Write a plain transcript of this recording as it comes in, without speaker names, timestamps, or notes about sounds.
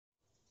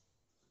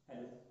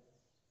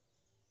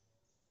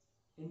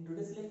In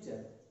today's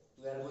lecture,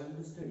 we are going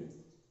to study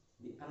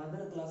the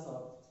another class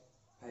of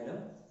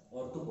phylum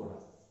Arthropoda.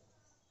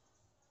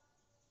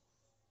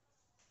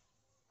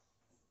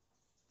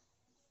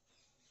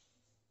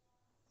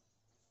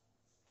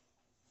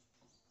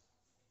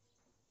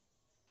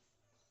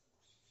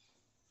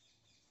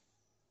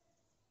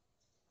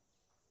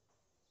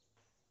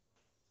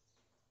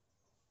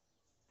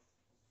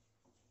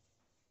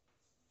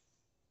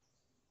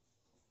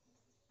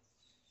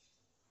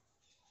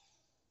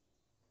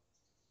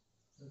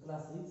 The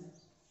class is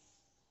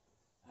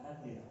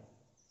Arachnida.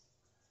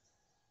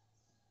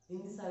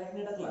 In this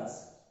Arachnida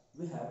class,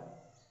 we have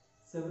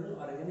several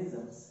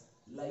organisms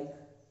like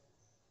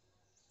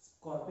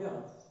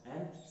scorpion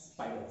and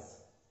spiders.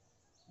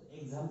 The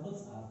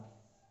examples are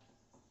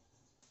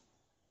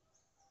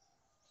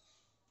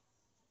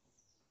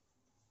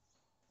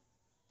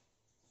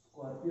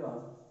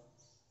scorpion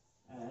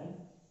and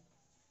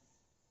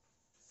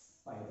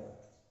spider.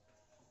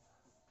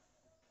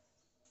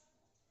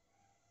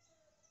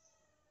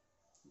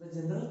 The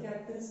general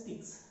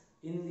characteristics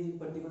in the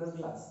particular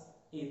class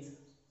is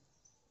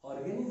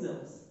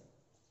organisms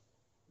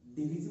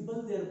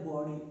divisible their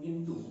body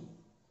into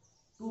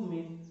two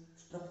main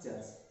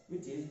structures,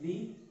 which is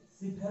the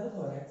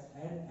cephalothorax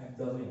and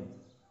abdomen.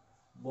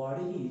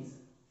 Body is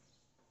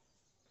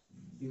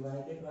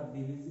divided or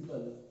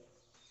divisible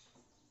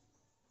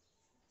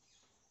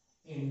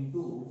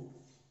into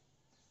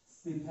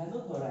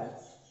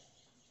cephalothorax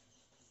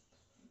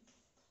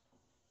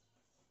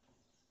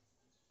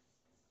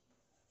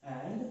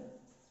and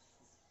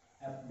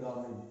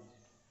abdomen.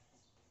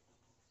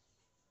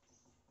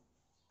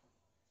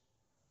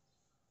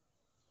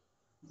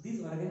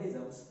 These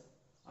organisms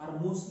are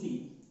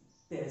mostly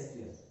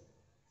terrestrial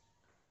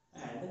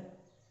and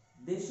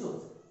they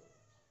show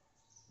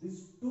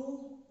these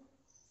two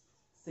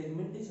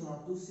segmentation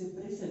or two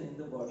separation in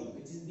the body,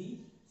 which is the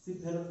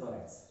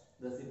cephalothorax.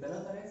 The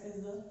cephalothorax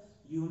is the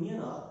union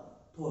of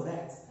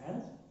thorax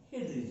and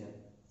head region,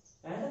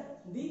 and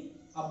the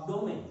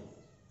abdomen.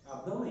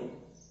 Abdomen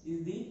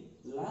is the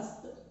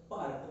last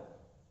part.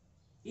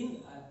 In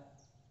a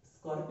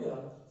scorpion,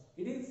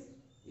 it is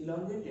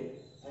elongated,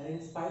 and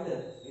in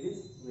spider, it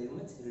is very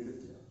much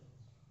reduced.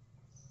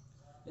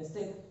 Let's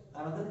take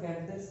another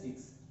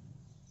characteristics.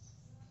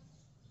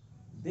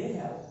 They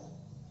have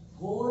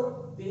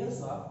 4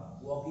 pairs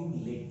of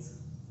walking legs.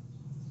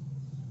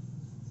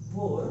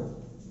 4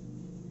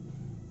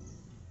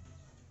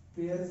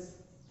 pairs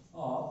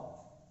of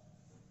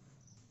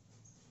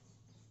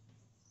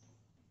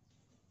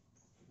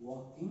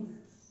walking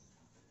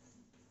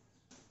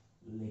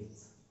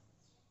legs.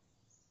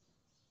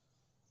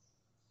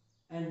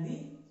 And the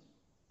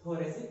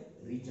thoracic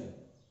region.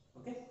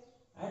 Okay,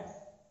 at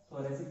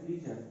thoracic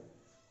region.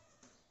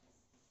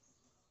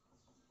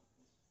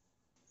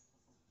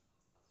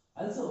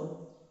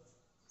 Also,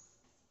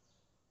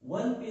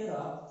 1 pair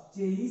of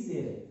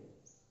chelicerae.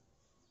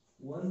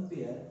 1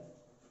 pair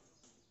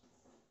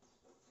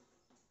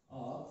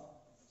of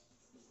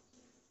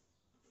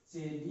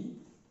chelicerae.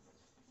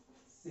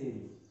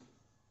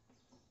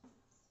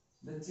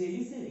 The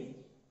chelicerae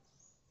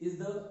is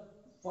the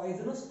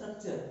poisonous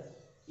structure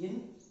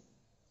in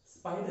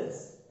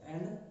spiders,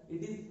 and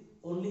it is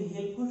only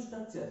helpful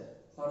structure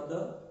for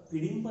the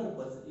feeding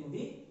purpose in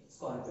the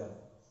scorpion.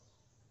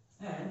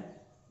 And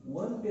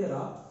 1 pair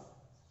of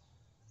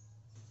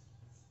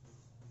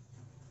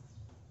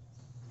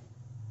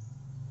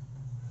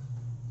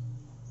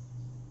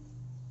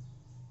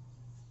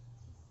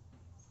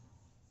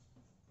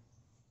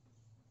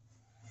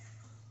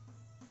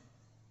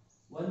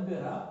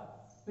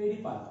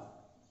pedipalp.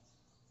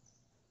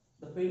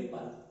 The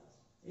pedipalp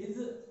is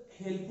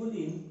helpful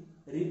in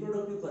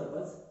reproductive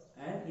purpose,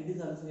 and it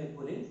is also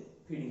helpful in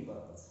feeding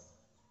purpose.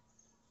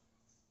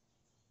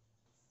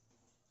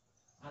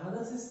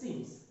 Another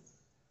systems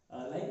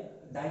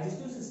like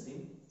digestive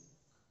system,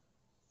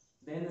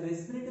 then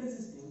respiratory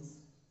systems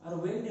are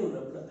well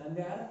developed, and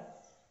they are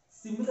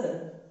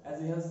similar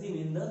as we have seen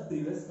in the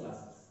previous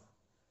classes.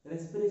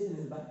 Respiration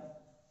is by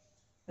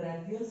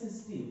tracheal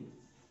system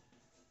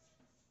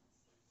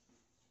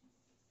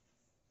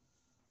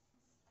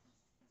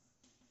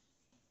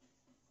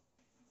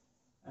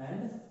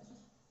and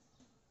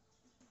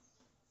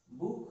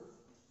book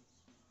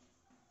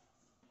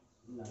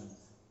lungs.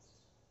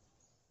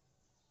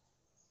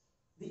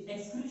 The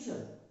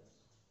excretion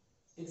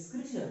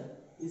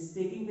is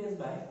taking place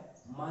by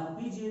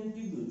Malpighian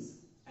tubules,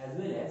 as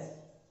well as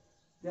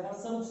there are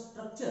some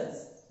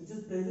structures which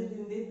is present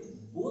in the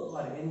both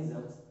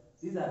organisms.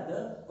 These are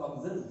the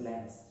coxal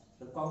glands.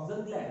 The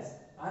coxal glands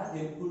are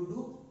helpful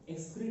to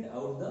excrete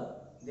out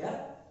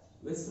their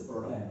waste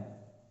product.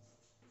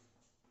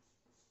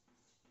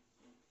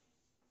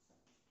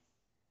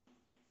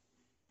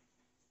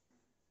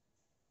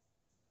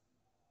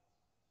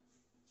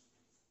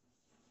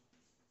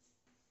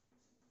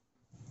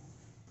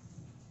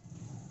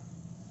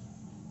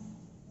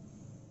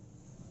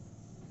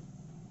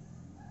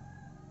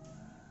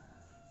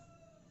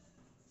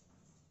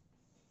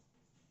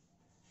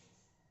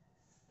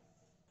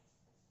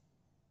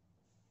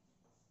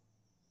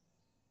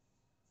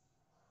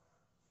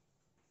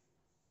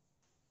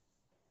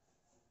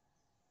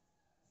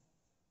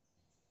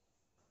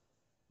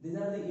 These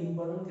are the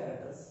important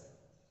characters.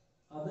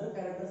 Other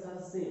characters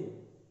are same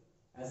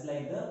as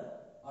like the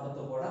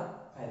Arthropoda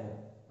phylum.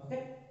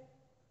 Okay.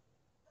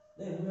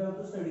 Then we have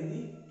to study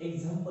the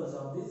examples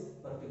of these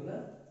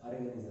particular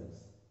organisms.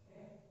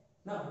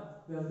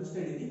 Now we have to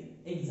study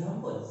the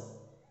examples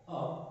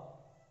of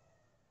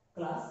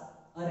class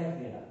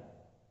Arachnida.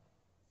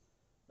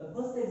 The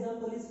first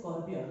example is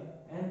scorpion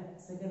and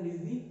second is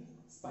the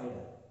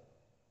spider.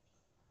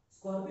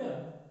 Scorpion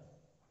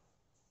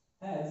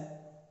has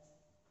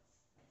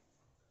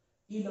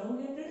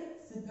elongated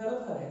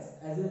cephalothorax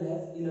as well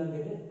as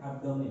elongated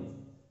abdomen.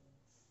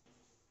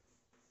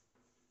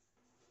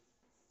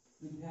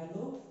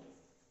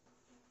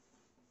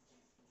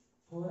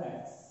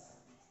 Cephalothorax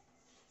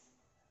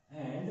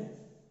and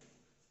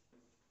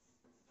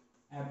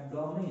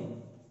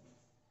abdomen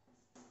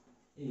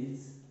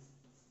is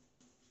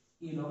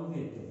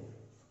elongated.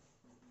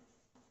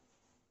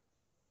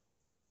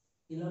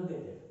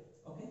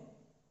 Okay.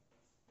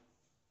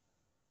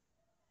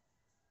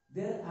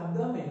 Their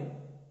abdomen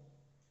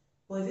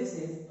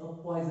possesses a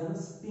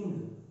poisonous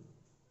sting.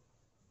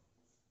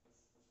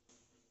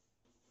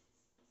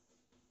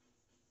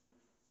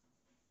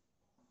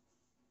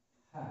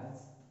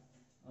 Has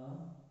a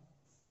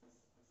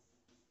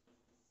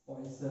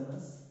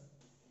poisonous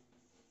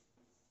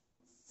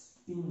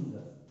sting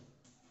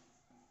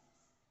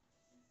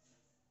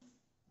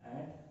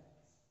at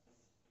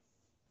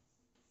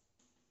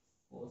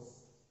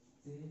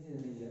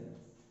posterior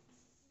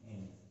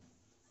end.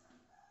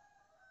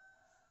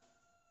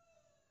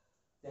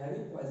 They have a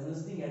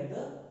poisonous sting at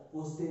the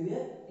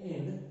posterior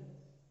end.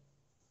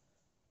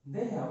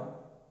 They have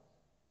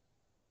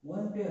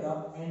one pair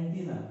of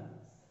antennae.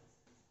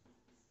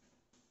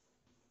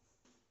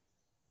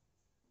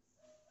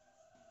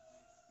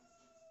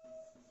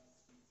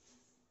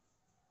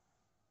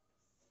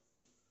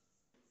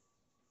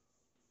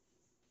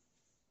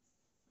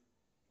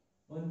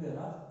 One pair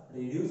of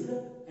reduced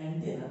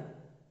antenna.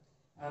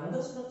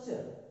 Another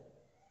structure.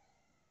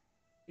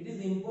 It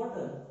is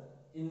important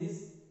in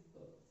this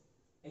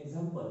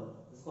example,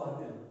 the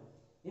scorpion,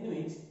 in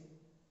which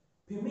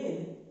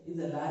female is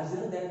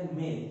larger than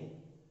male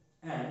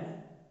and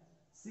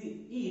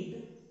she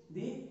eat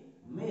the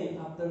male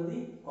after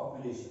the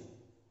copulation.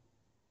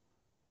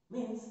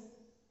 Means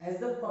as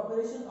the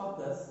copulation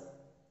occurs,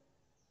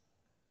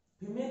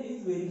 female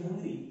is very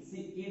hungry.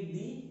 She eat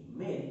the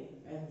male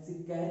and she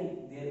carry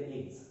their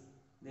eggs.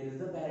 There is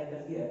the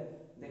parental care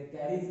that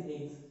carries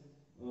eggs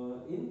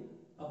in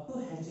up to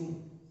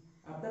hatching.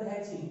 After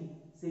hatching,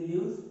 she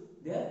leaves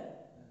their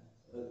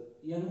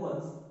young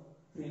ones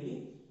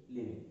freely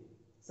living.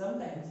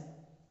 Sometimes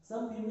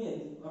some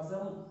females or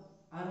some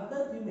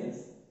another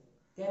females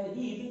can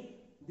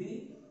eat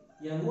the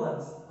young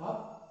ones of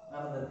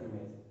another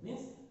female.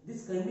 Means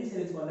this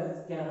condition is called as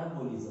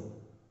cannibalism.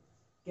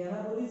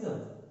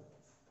 Cannibalism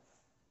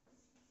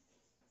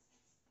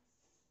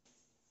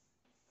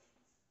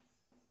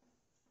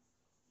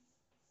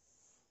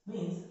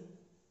means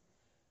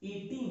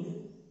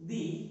eating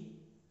the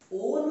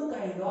own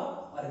kind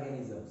of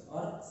organisms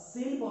or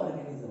self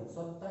organisms.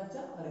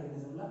 स्वतःच्या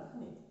organismला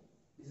खाणे.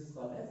 This is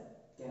called as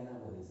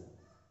cannibalism.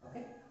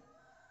 Okay.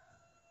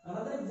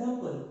 Another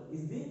example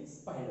is the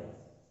spider.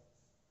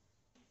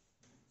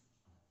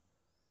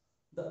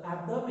 The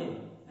abdomen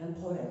and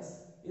thorax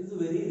is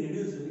very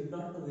reduced, if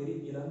not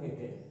very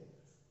elongated.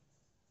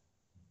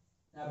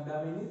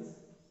 Abdomen is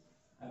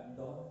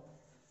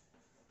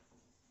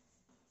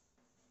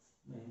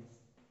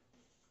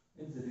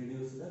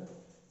reduced.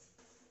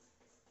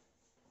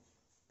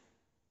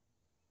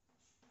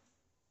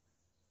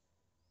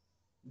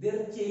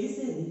 Their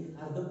chelicerae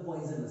are the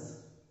poisonous.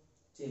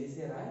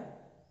 Chelicerae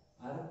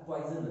are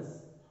poisonous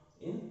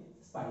in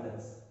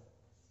spiders.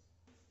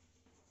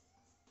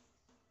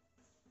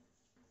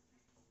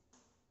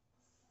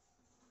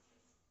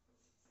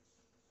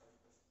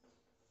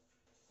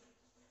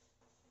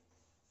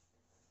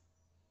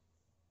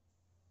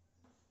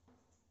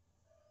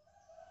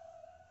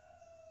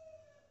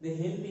 They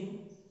help in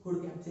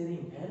food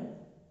capturing and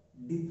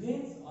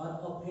defense or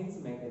offense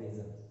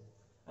mechanism.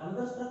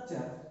 Another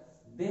structure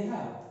they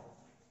have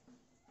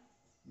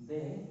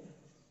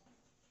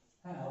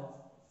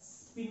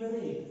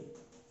spinneret.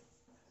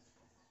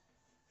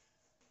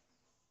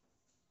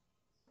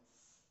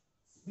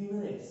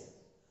 Spinnerets.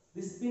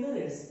 The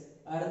spinnerets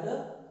are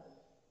the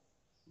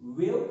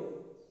wave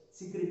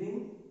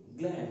secreting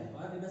gland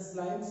or in a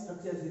slime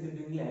structure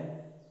secreting gland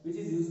which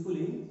is useful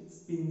in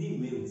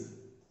spinning waves.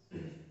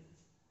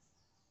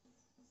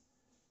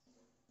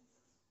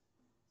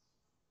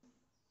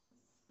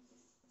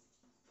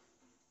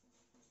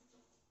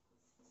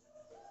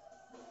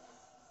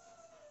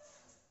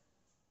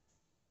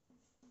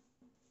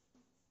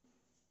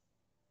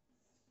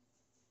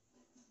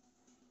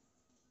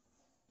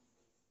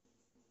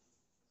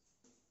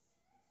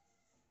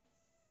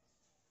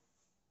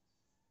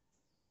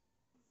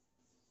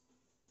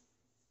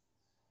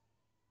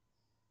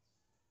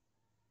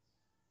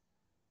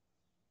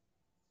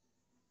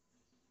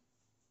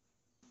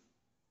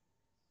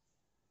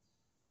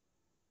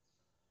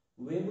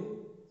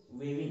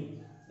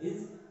 weaving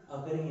is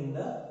occurring in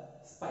the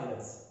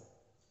spiders.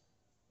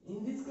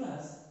 In this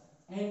class,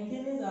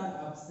 antennae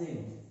are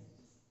absent.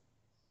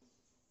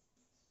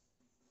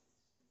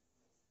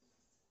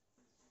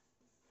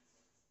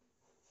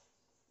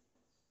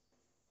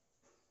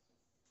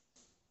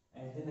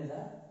 Antennae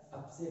are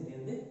absent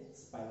in the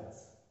spiders.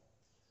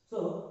 So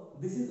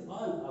this is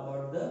all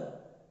about the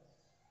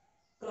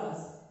class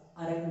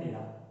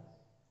Arachnida.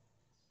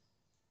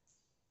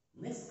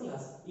 Next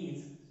class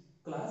is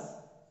class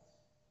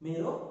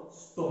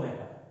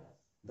Merostomata.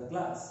 The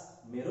class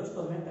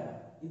Merostomata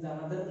is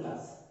another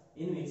class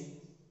in which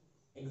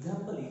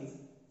example is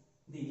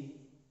the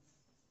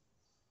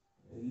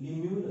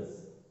limulus,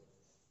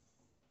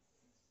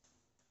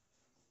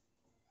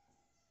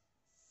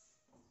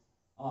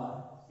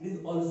 or it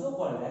is also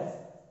called as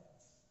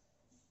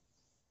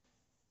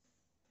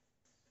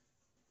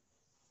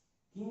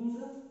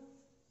king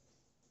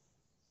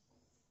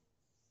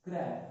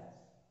crab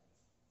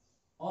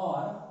or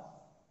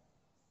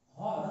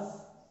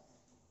horseshoe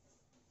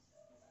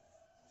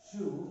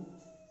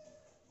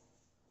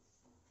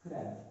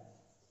crab.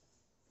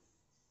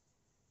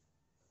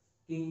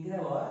 King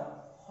crab or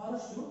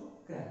horseshoe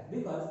crab,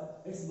 because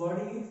its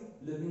body is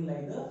looking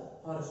like the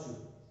horseshoe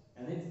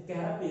and its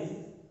carapace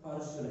is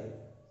horseshoe like.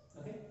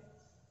 Okay,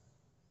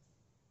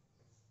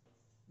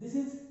 this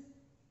is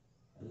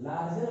a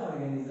larger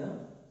organism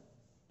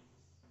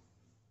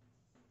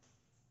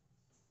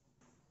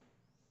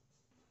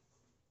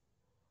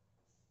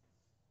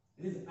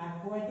It is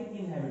aquatic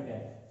in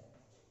habitat.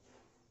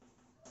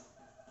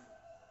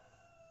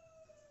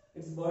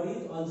 Its body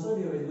is also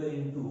divisible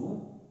into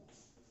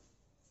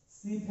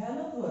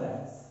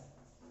cephalothorax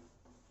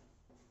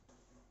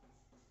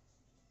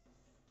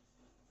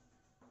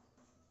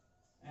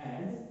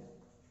and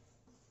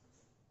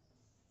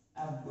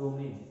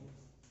abdomen.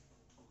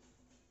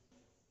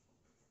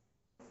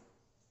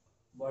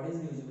 Body is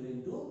divisible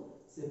into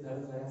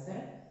cephalothorax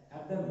and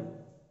abdomen.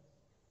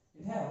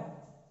 It have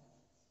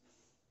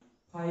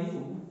 5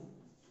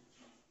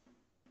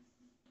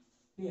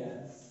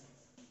 pairs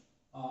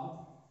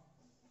of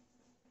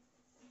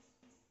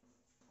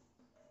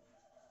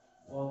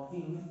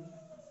walking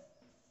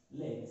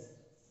legs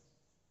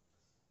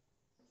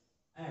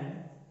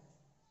and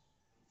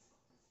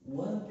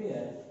 1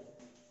 pair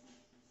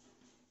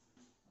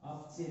of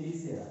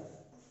chelicera.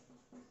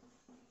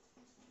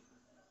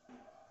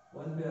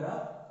 1 pair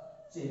of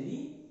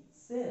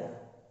chelicera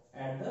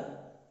at the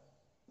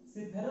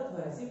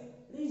cephalothoracic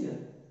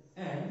region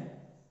and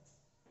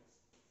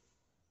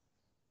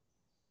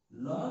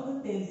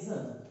long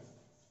tailson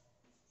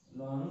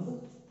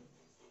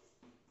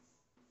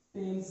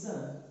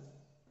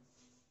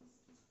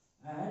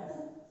at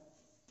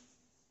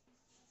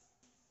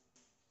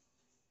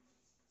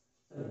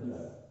the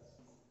blood.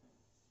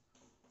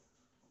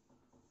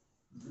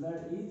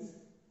 Blood is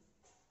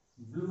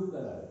blue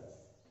color.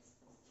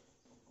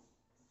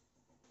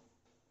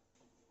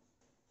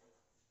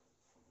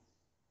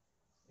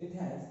 It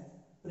has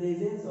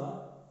presence of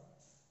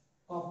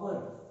copper.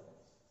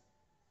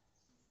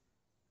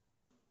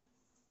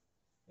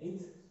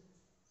 It's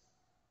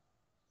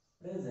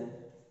present.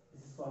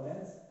 This is called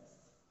as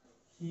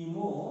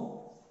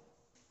hemocyanin.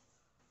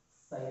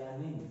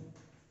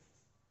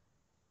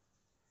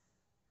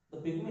 The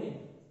pigment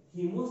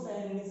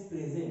hemocyanin is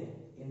present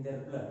in their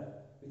blood,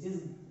 which is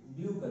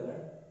blue color.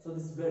 So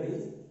this blood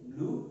is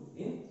blue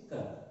in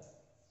color.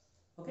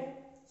 Okay.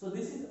 So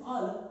this is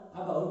all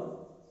about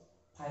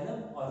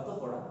phylum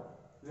Arthropoda.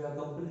 We have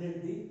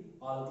completed the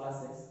all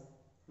classes.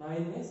 Now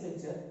in next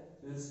lecture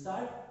we will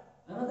start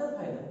another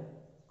phylum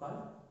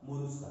called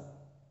Mollusca.